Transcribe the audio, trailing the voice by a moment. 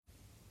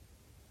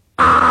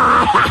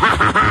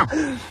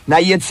Now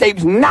your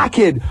tape's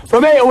knackered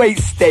from 808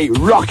 State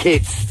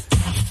Rockets.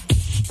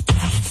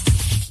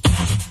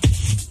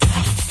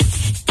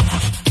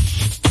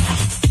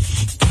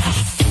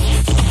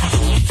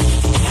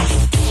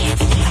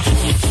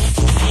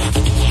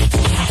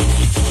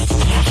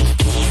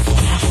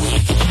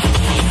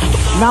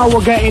 Now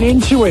we're getting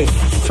into it.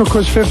 Took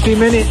us 50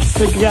 minutes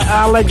to get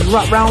our legs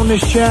wrapped round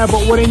this chair,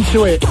 but we're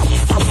into it.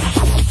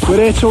 We're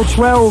here till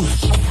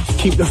 12.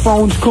 Keep the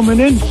phones coming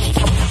in.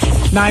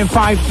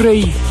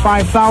 953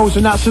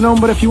 5000, that's the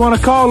number if you want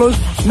to call us.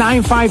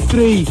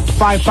 953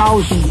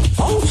 5000.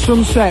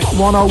 Sunset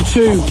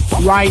 102,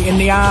 right in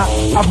the heart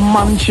of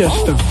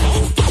Manchester.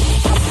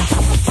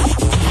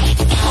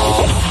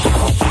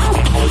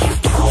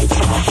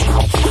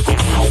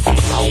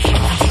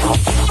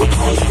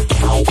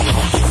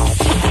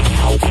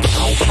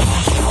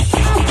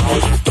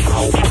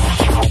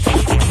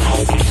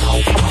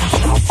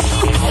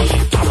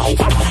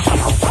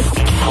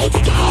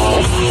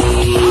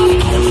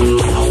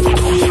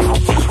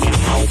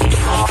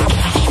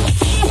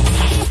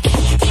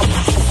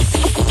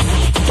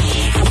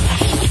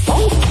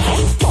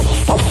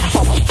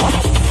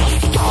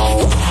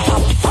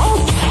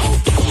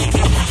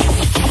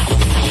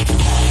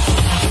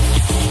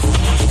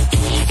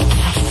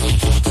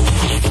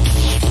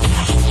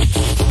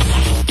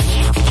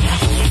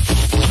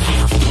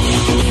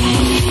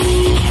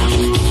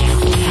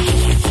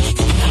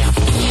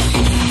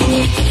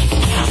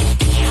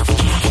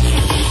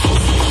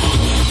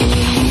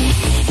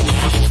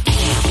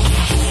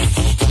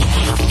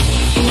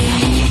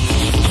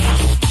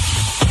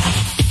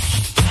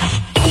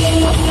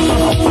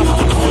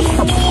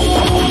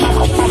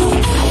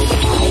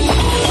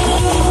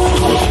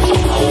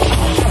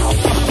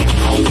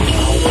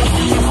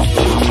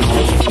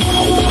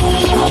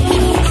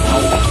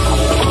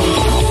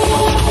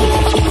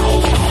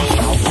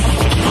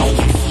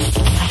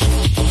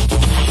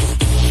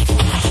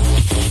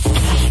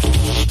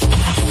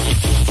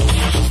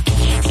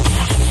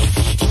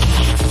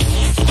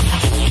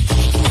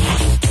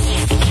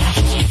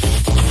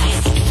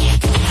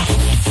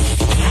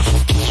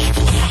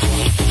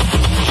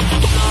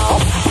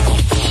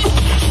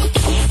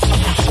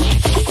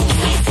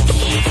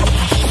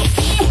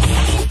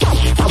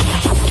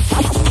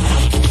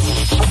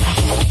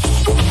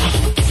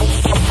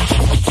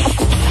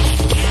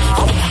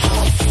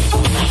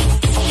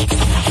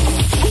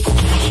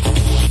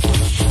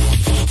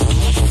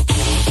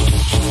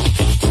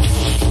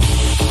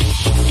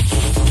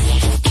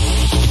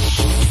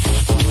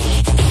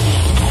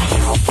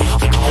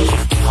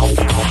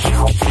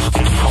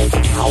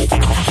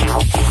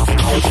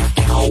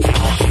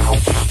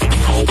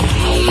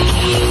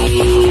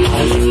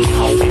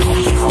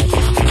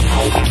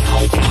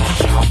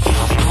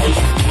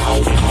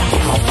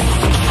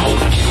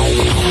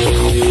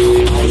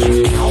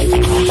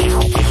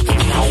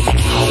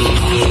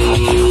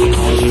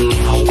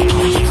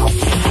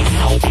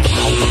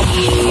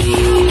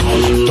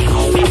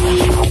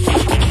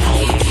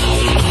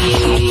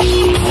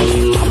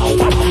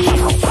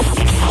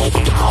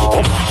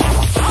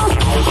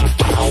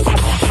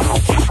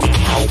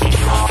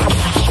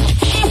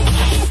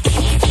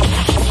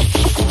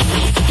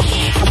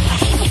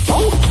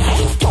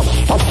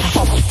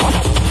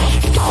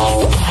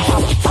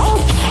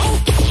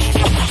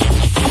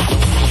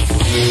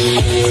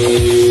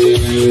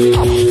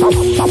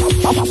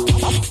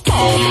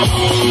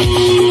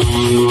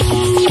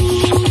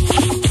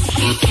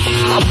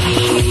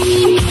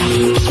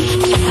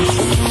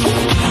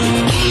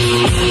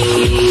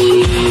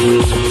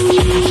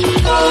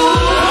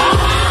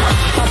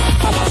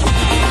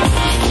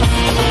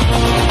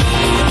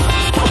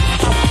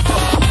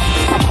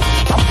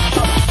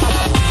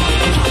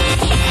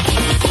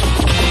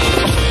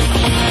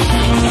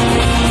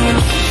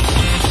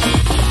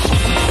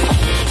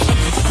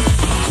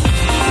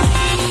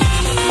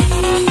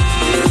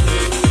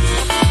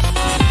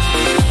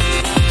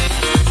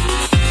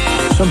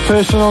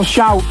 Personal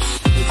shouts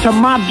to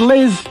Mad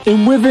Liz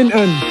in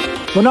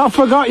Withington. We're not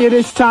forgot you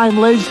this time,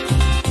 Liz.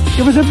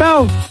 Give us a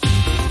bell.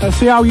 Let's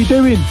see how you're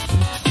doing.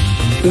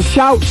 The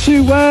shout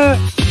to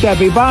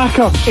Debbie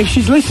Barker, if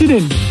she's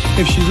listening.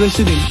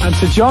 And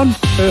to John,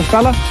 her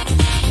fella.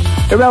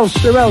 Who else?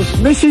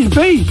 Mrs.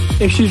 B,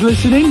 if she's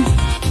listening.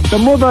 The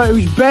mother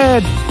who's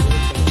bared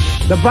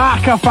the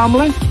Barker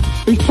family,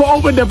 who's put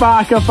up with the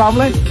Barker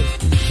family.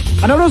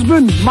 And her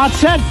husband, Mad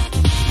Ted,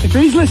 if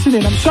he's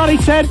listening. I'm sorry,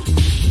 Ted.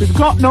 We've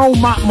got no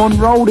Matt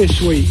Monroe this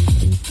week.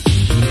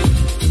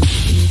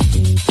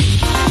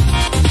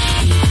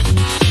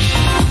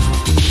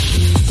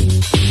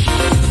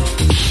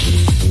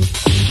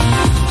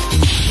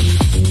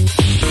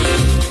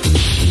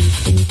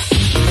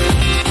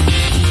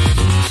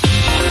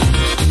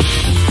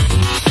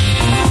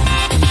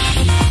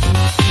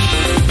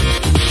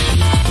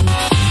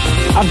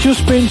 I've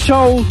just been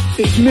told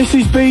it's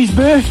Mrs. B's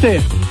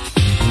birthday.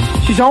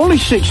 She's only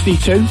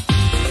 62.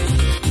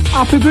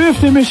 Happy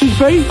birthday, Mrs.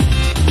 B.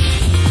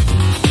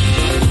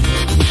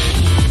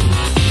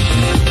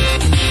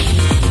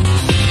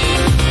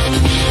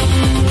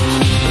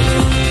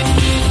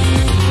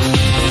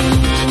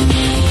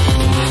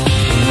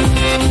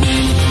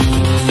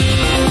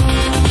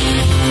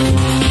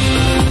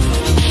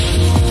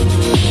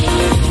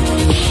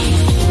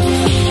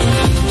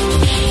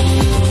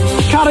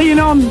 Carrying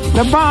on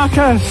the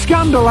Barker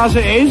scandal as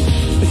it is.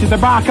 This is the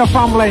Barker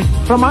family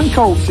from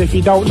Ancoats, if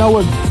you don't know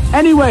them.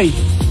 Anyway,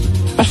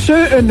 a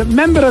certain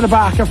member of the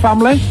Barker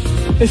family,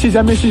 this is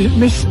a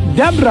Miss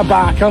Deborah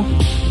Barker,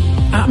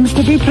 happens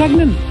to be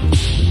pregnant.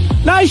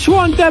 Nice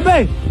one,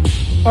 Debbie.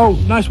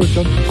 Oh, nice one,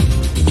 son.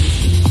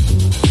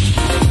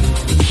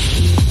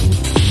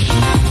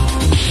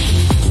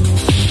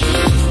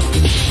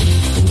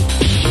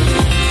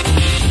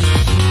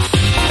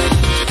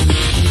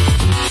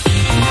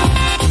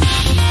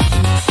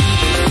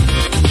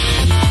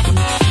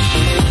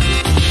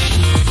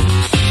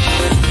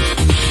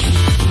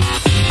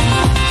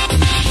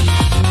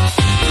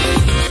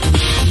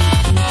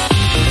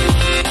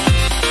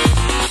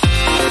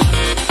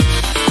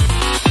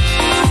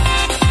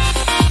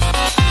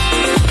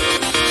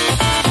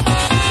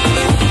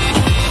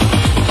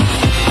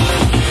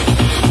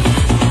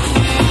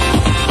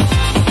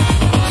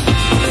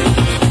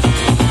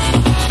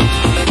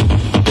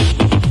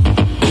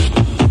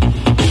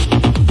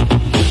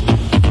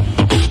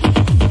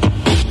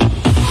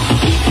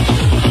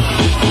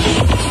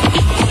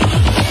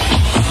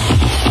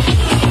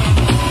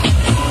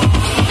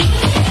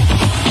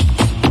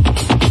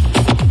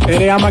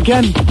 Here I am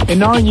again, in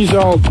 9 years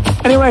old.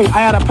 Anyway, I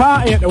had a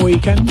party at the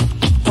weekend.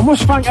 I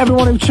must thank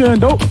everyone who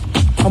turned up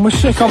and was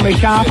sick on my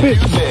carpet.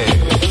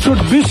 Good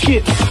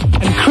biscuits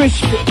and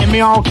crisp in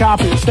my old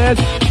carpet stairs.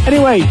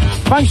 Anyway,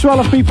 thanks to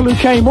all the people who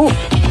came up.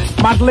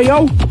 Mad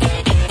Leo.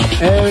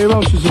 Who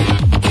else was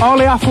it? All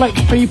the Affleck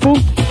people.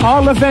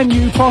 All the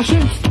venue posse.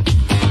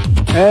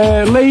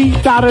 Lee,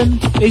 Darren,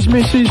 his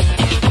missus.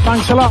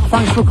 Thanks a lot.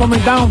 Thanks for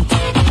coming down.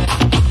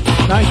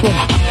 Nice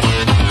one.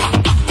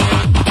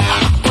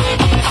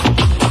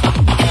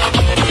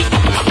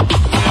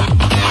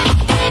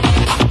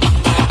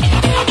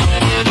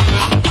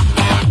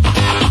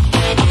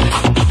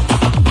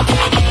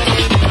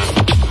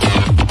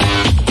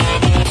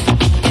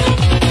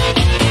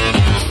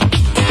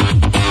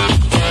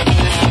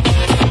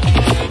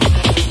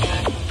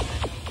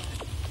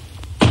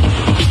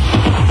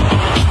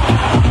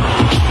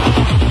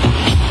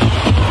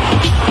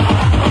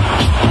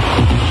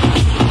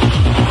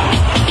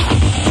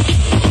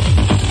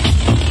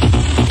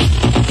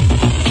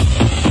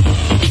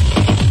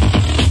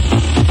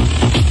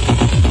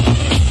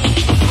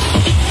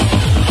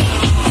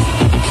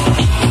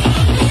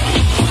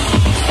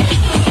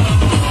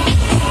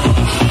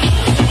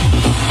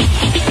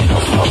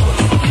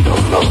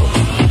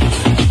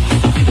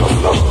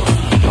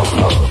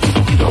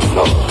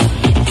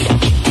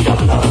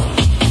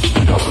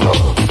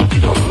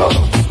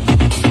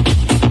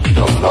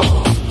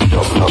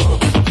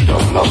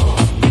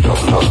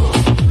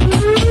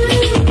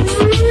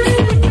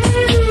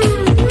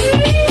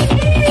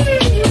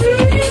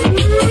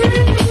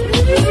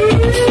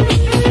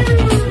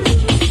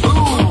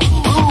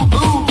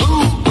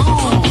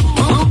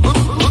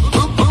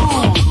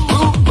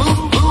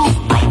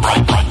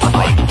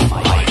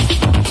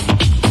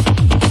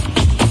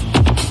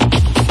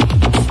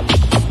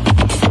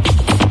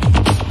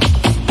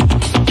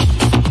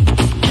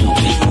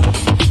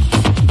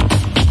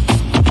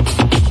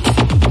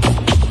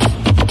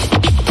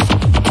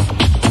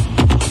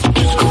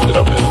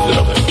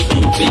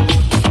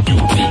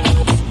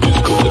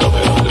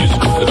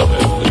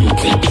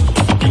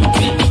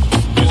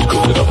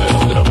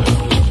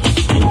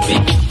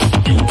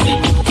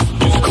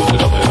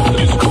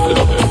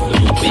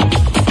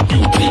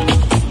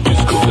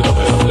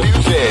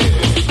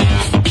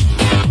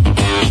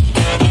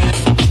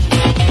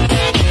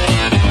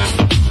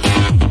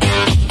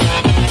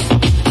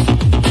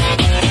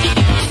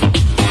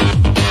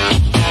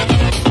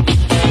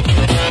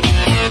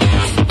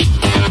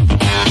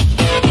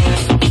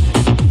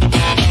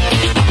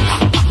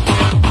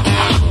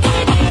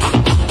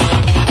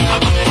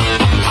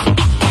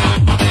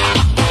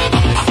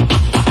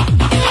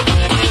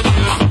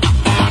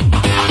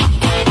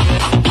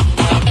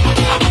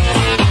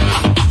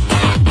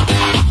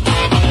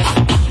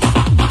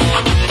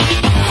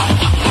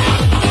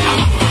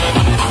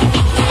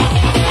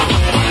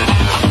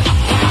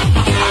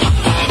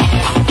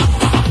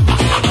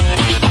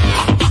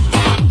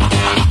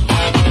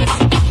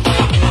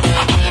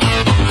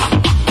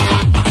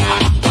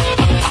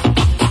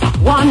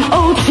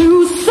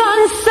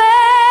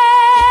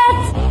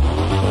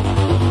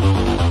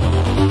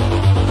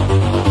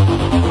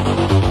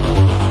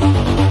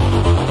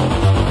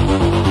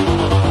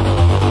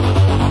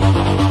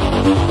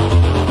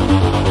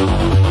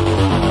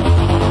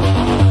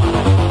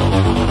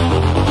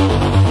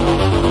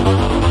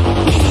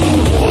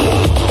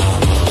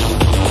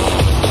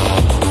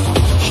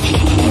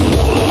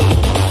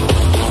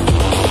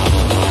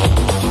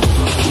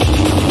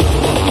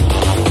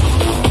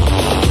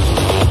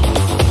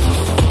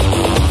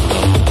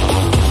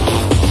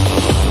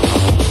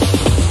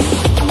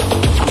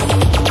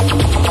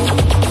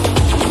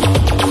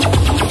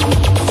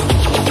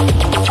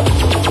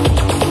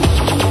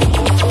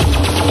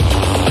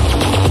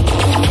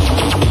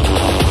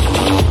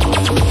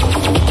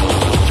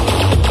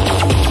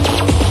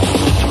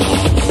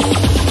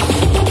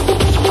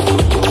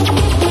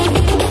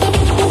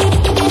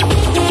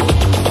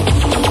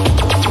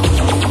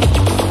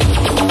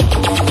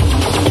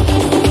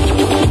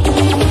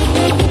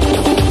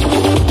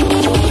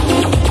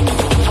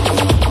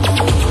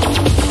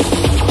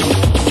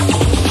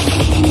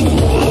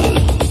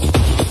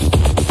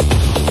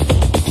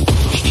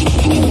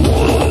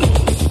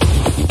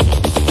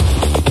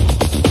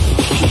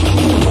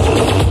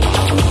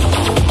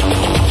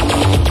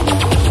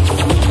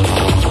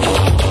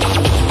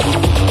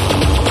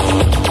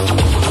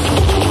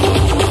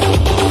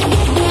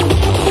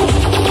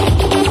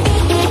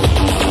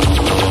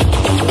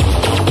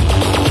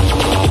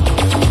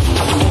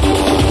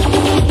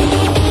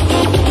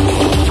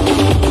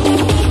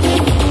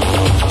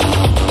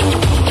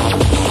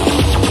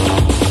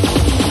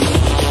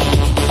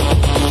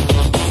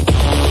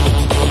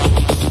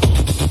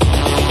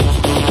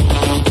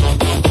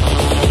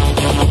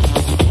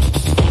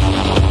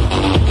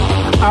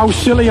 How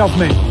silly of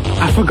me.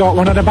 I forgot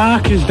one of the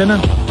barkers, didn't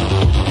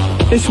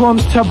I? This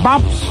one's to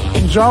Babs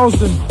in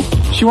Dresden.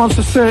 She wants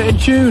a certain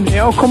tune.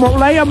 It'll come up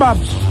later,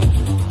 Babs.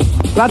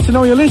 Glad to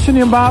know you're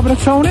listening, Barbara,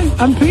 Tony,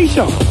 and peace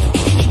out.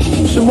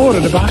 Some more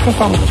of the Barker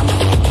family.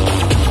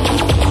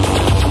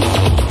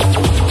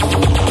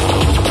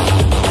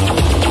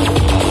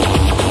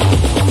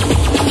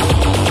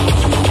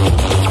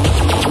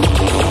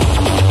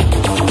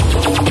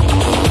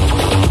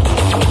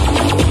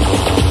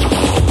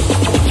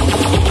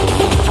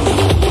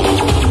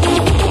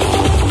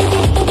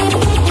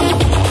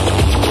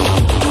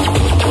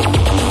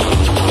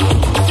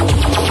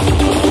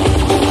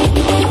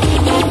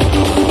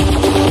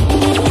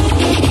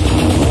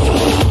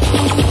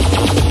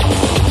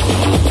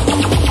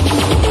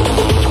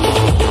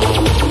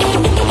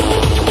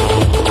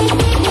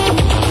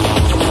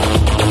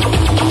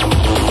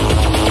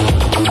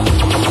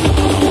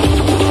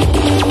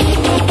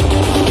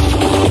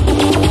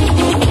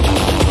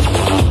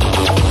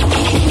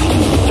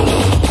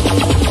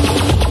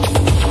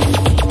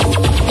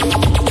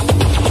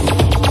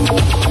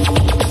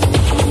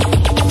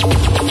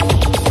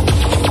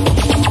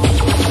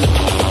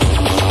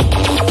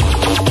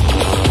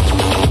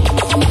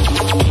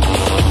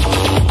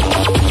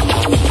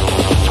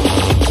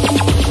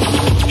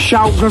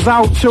 Shout goes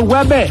out to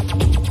Webby.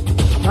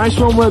 Nice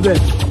one, Webby.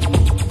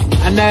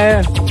 And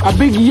a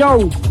big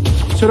yo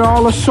to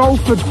all the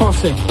Salford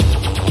posse.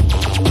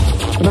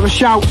 Another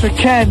shout to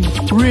Ken,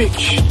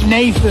 Rich,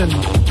 Nathan,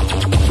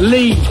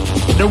 Lee,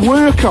 the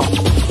worker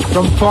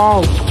from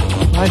Paul.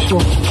 Nice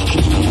one.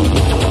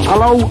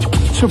 Hello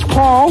to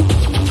Paul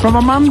from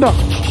Amanda.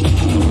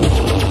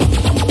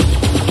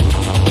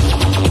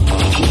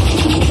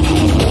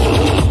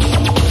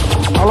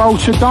 Hello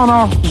to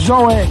Donna,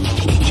 Zoe,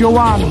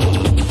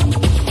 Joanne.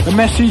 The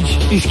message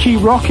is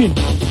keep rocking.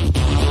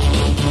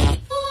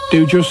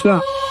 Do just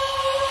that.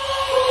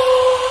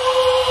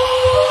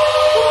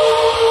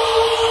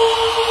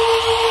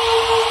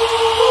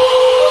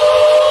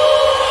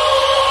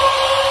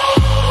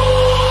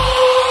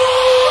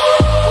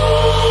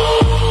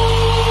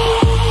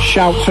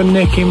 Shout to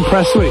Nick in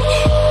Prestwich.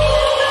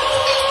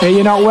 Hey,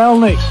 you're not well,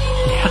 Nick?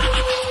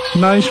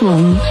 Nice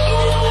one.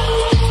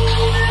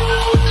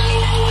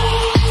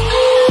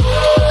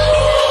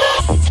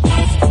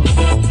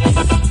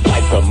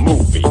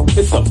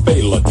 It's a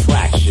fatal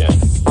attraction.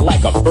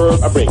 Like a verb,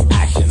 I bring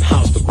action,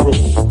 house the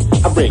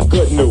groove. I bring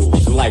good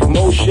news, like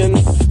motion,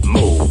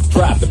 move.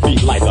 Drive the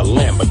beat like a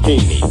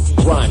Lamborghini.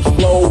 Rhymes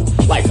flow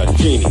like a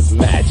genie's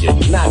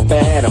magic. Not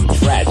bad, I'm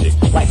tragic,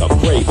 like a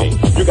craving.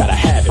 You gotta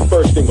have it,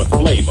 bursting with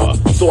flavor.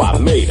 So I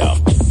made up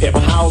hip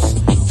house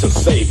to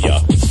save ya.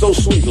 So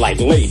sweet like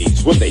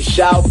ladies, when they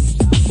shout,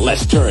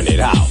 let's turn it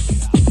out.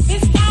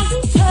 It's time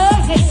to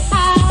turn it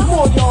out. Come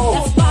on, y'all.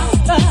 Let's rock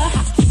the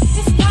house.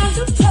 It's time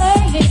to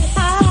turn it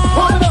out.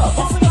 Put it up.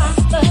 Let's rock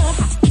the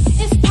house.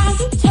 It's time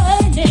to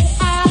turn it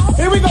out.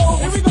 Here we go.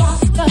 Let's rock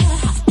the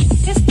house.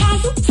 It's time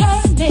to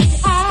turn it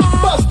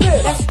out. Bust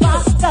it. Let's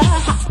rock the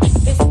house.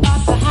 Let's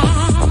rock the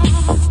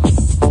house.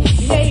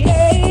 Yeah,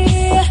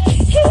 yeah.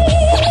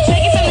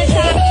 Take it from the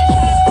top.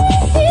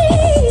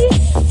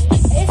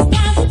 It's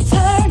time to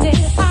turn it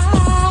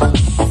out.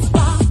 Let's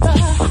rock the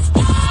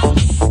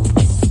house.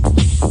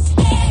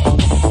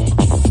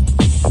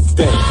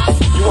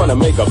 Damn, you wanna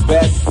make a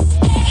bet?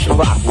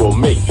 Ciroc will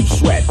make you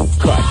sweat.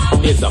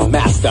 Cut is a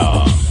master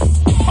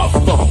of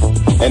funk,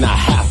 and I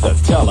have to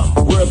tell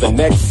him we're the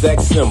next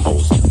sex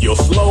symbols. You're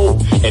slow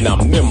and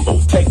I'm nimble.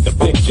 Take the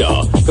picture,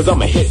 cause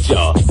I'ma hit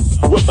ya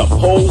with the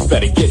poles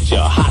that'll get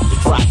ya hot to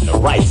drop in the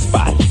right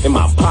spot. In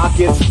my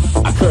pockets,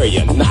 I carry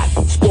a knot.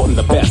 Sporting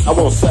the best, I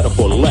won't settle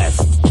for less.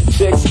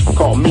 Chicks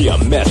call me a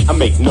mess, I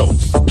make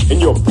notes.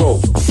 And you're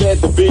broke, said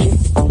to be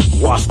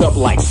washed up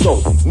like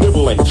soap,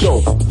 nibble and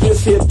choke.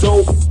 This here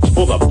dope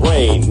for the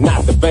brain,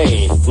 not the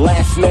vein.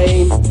 Last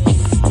name,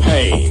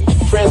 pain.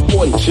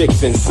 Transporting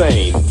chicks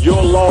insane.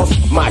 Your loss,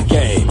 my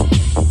game.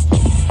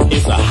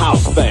 It's a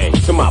house thing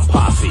to my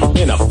posse.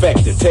 In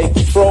effect to take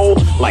control.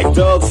 Like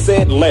Doug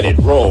said, let it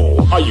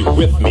roll. Are you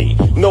with me?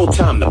 No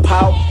time to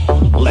pout.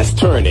 Let's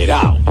turn it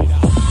out.